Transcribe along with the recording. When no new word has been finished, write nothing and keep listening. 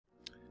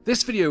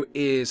This video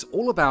is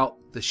all about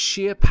the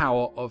sheer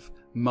power of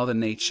Mother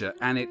Nature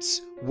and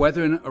its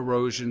weather and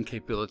erosion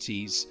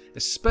capabilities,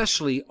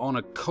 especially on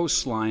a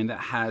coastline that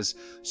has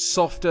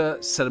softer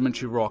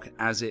sedimentary rock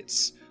as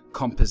its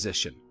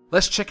composition.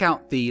 Let's check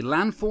out the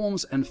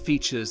landforms and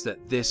features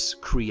that this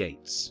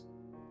creates.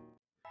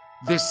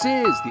 This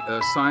is the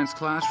Earth Science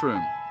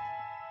Classroom.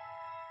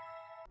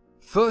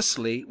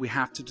 Firstly, we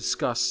have to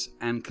discuss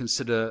and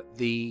consider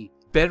the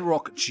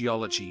bedrock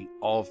geology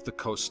of the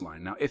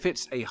coastline. Now, if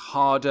it's a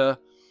harder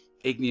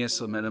igneous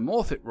or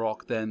metamorphic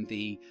rock, then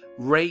the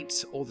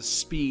rate or the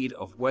speed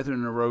of weather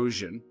and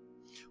erosion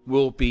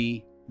will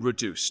be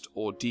reduced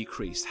or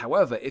decreased.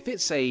 However, if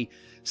it's a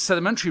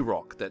sedimentary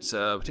rock that's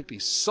a particularly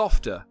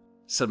softer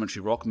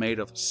sedimentary rock made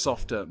of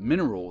softer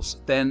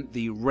minerals, then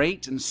the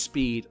rate and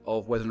speed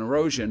of weather and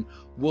erosion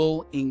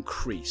will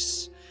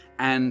increase.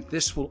 And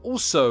this will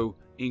also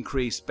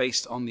increase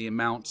based on the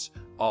amount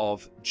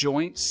of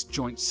joints,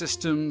 joint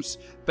systems,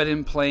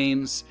 bedding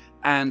planes,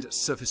 and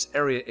surface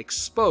area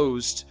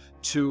exposed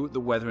to the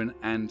weathering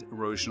and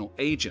erosional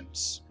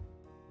agents.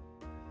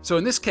 So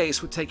in this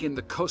case, we're taking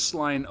the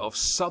coastline of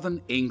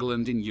southern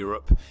England in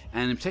Europe,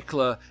 and in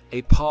particular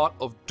a part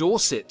of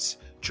Dorset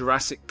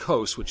Jurassic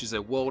Coast, which is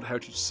a World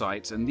Heritage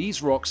Site, and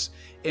these rocks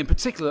in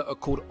particular are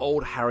called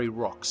Old Harry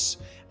Rocks,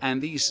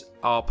 and these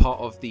are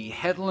part of the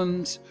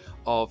headland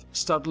of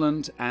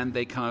Studland, and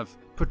they kind of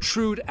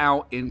protrude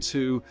out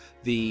into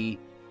the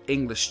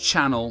English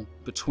Channel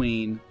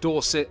between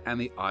Dorset and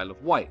the Isle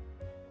of Wight.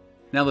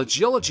 Now, the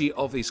geology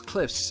of these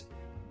cliffs,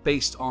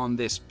 based on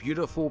this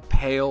beautiful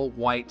pale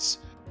white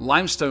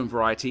limestone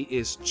variety,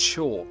 is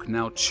chalk.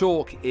 Now,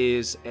 chalk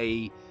is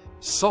a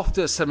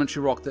softer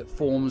sedimentary rock that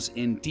forms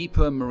in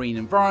deeper marine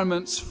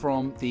environments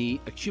from the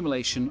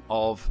accumulation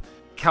of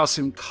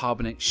calcium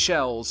carbonate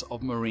shells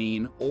of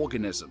marine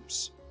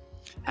organisms.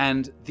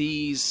 And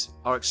these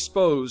are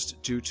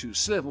exposed due to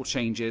sea level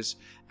changes,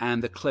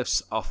 and the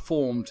cliffs are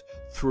formed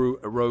through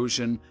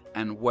erosion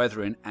and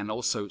weathering and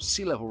also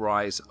sea level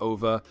rise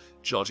over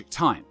geologic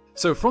time.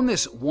 So from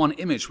this one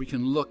image, we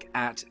can look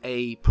at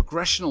a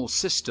progressional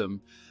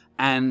system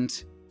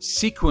and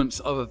sequence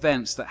of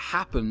events that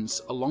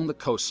happens along the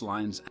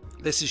coastlines.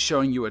 This is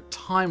showing you a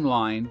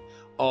timeline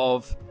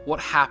of what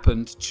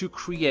happened to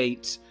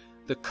create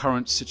the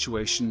current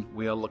situation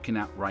we are looking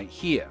at right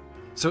here.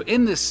 So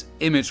in this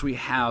image, we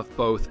have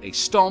both a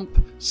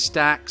stomp,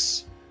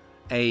 stacks,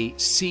 a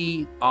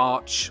sea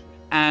arch,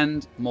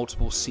 and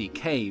multiple sea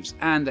caves,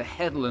 and a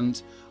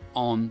headland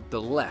on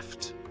the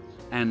left.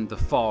 And the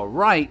far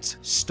right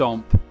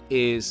stomp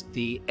is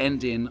the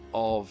ending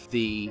of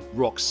the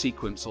rock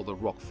sequence or the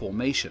rock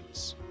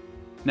formations.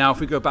 Now, if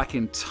we go back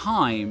in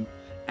time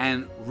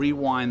and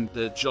rewind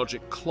the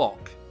geologic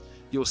clock,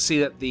 you'll see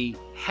that the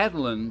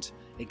headland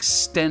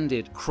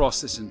extended across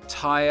this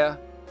entire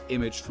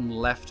image from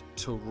left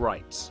to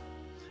right.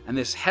 And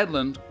this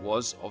headland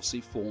was obviously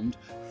formed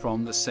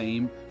from the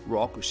same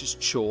rock, which is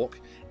chalk,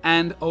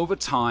 and over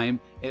time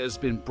it has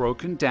been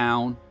broken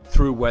down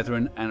through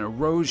weathering and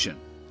erosion.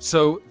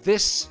 So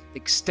this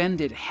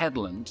extended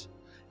headland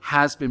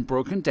has been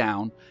broken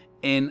down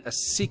in a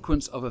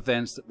sequence of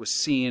events that we're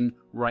seeing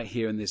right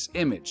here in this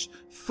image.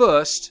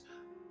 First,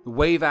 the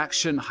wave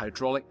action,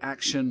 hydraulic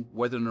action,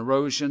 weather and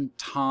erosion,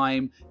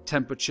 time,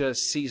 temperature,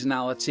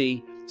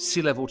 seasonality,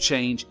 sea level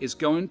change is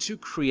going to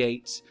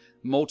create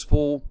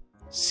multiple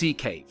sea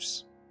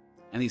caves.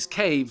 And these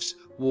caves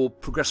will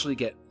progressively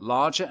get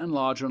larger and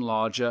larger and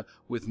larger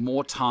with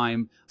more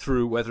time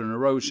through weather and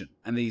erosion.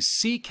 And these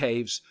sea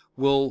caves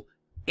will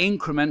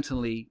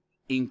incrementally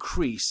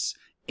increase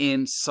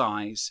in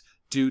size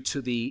due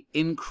to the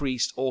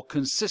increased or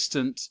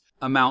consistent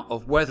amount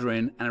of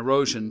weathering and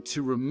erosion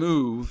to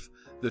remove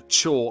the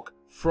chalk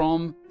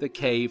from the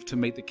cave to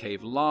make the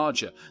cave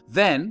larger.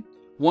 Then,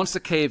 once the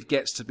cave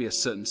gets to be a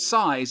certain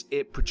size,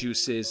 it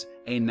produces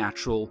a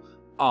natural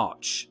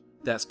arch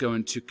that's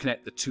going to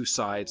connect the two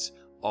sides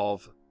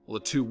of, or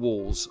the two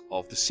walls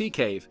of the sea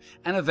cave.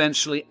 And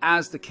eventually,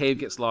 as the cave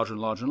gets larger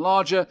and larger and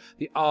larger,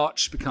 the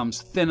arch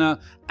becomes thinner,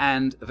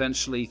 and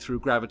eventually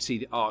through gravity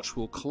the arch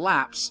will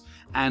collapse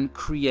and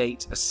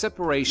create a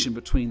separation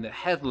between the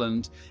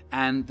headland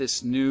and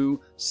this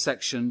new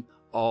section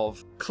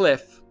of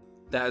cliff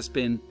that has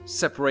been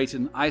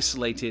separated and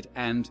isolated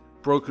and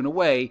broken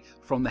away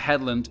from the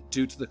headland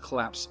due to the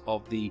collapse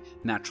of the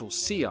natural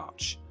sea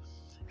arch.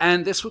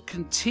 And this will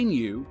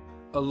continue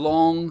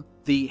along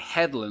the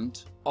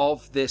headland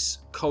of this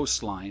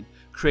coastline,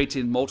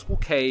 creating multiple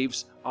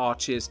caves,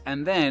 arches,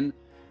 and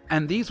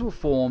these will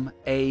form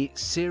a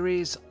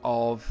series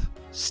of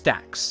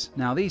stacks.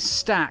 Now, these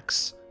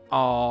stacks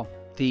are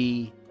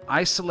the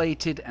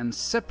isolated and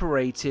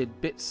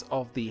separated bits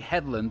of the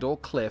headland or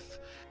cliff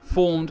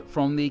formed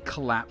from the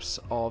collapse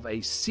of a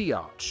sea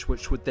arch,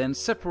 which would then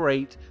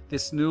separate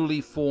this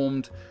newly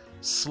formed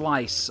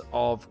slice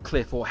of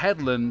cliff or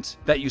headland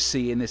that you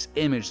see in this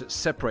image that's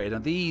separated.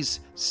 And these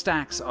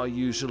stacks are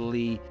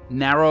usually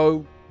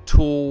narrow,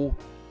 tall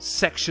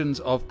sections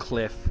of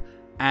cliff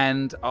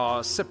and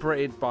are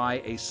separated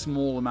by a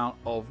small amount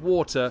of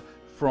water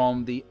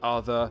from the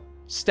other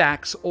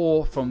stacks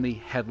or from the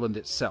headland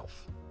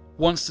itself.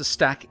 Once the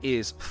stack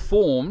is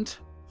formed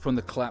from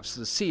the collapse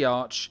of the sea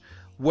arch,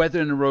 weather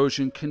and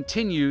erosion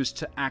continues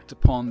to act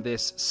upon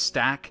this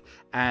stack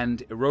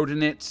and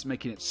eroding it,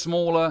 making it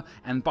smaller,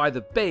 and by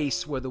the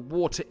base where the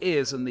water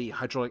is and the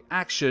hydraulic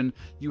action,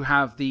 you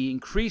have the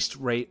increased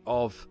rate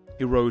of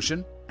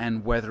erosion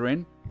and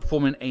weathering,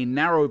 forming a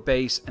narrow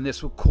base, and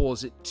this will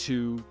cause it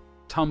to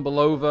tumble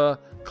over,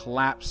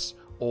 collapse,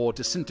 or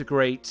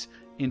disintegrate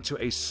into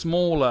a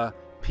smaller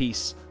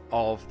piece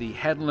of the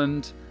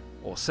headland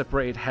or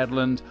separated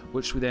headland,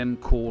 which we then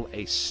call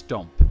a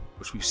stomp,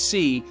 which we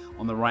see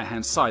on the right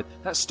hand side.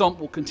 That stomp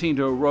will continue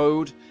to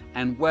erode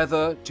and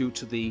weather due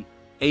to the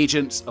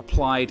agents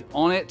applied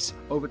on it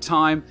over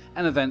time,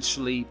 and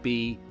eventually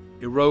be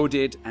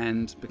eroded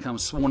and become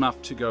small enough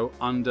to go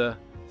under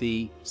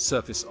the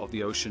surface of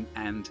the ocean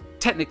and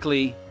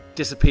technically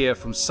disappear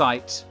from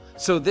sight.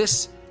 So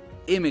this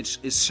image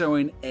is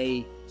showing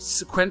a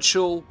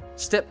sequential,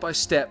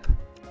 step-by-step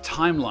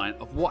timeline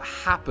of what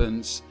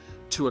happens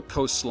to a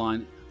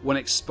coastline when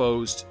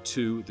exposed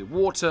to the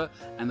water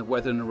and the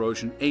weather and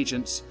erosion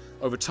agents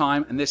over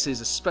time, and this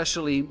is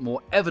especially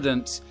more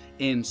evident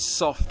in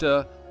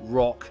softer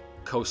rock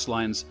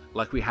coastlines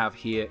like we have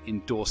here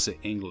in Dorset,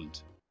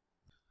 England.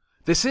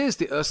 This is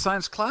the Earth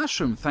Science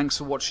Classroom. Thanks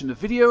for watching the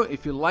video.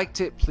 If you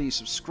liked it, please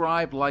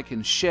subscribe, like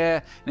and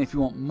share, and if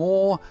you want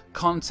more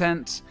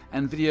content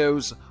and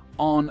videos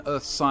on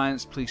Earth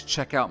Science, please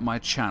check out my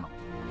channel.